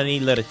next I'm going to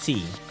need letter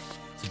T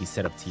to be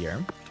set up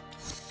here.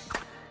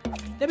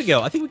 There we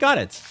go. I think we got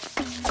it.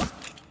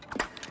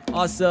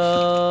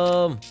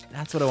 Awesome.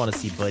 That's what I want to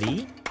see,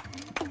 buddy.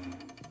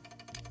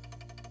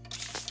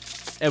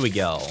 There we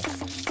go.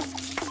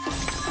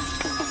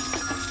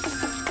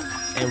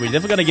 And we're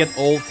definitely gonna get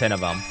all 10 of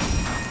them.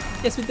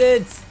 Yes, we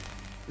did!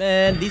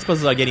 Man, these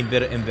puzzles are getting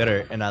better and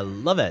better, and I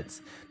love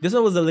it. This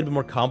one was a little bit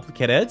more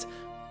complicated,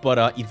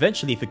 but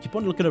eventually, if you keep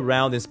on looking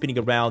around and spinning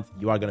around,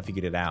 you are gonna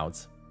figure it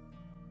out.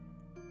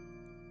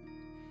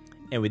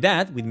 And with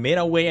that, we made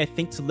our way, I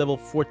think, to level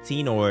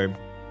 14 or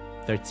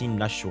 13,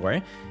 not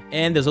sure.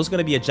 And there's also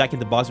gonna be a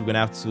jack-in-the-box we're gonna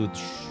have to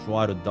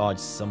try to dodge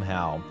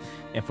somehow.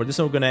 And for this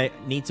one, we're gonna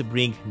need to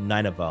bring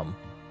 9 of them.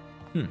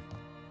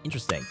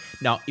 Interesting.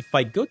 Now, if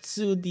I go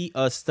to the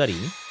study,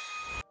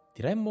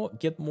 did I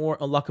get more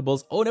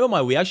unlockables? Oh, never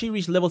mind. We actually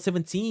reached level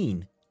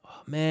 17. Oh,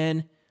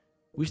 man.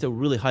 We reached a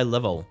really high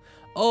level.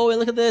 Oh, and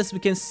look at this. We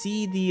can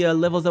see the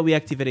levels that we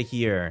activated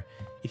here.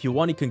 If you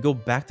want, you can go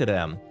back to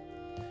them.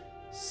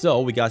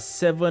 So, we got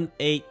 7,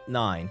 8,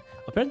 9.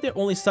 Apparently, they're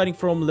only starting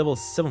from level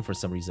 7 for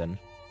some reason.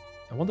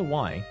 I wonder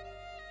why.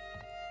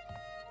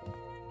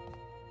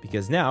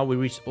 Because now we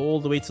reached all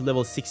the way to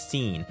level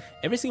 16.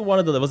 Every single one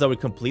of the levels that we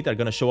complete are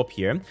going to show up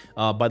here.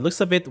 By the looks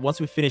of it, once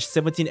we finish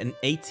 17 and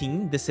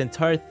 18, this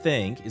entire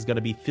thing is going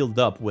to be filled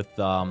up with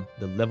the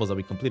levels that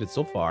we completed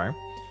so far.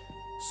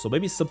 So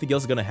maybe something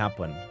else is going to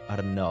happen. I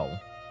don't know.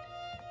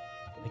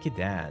 Look at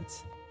that.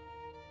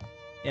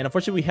 And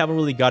unfortunately, we haven't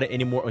really got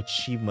any more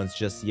achievements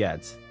just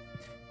yet.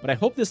 But I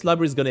hope this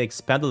library is going to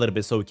expand a little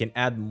bit so we can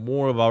add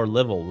more of our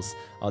levels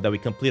that we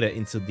completed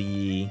into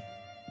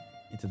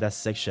that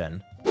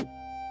section.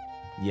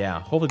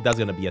 Yeah, hopefully that's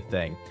gonna be a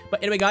thing.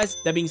 But anyway, guys,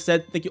 that being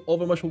said, thank you all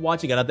very much for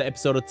watching another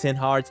episode of Tin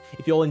Hearts.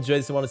 If you all enjoyed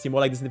this and want to see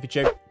more like this in the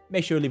future,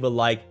 make sure to leave a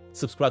like,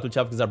 subscribe to the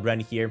channel because I'm brand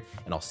new here,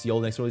 and I'll see you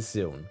all next really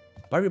soon.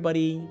 Bye,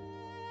 everybody.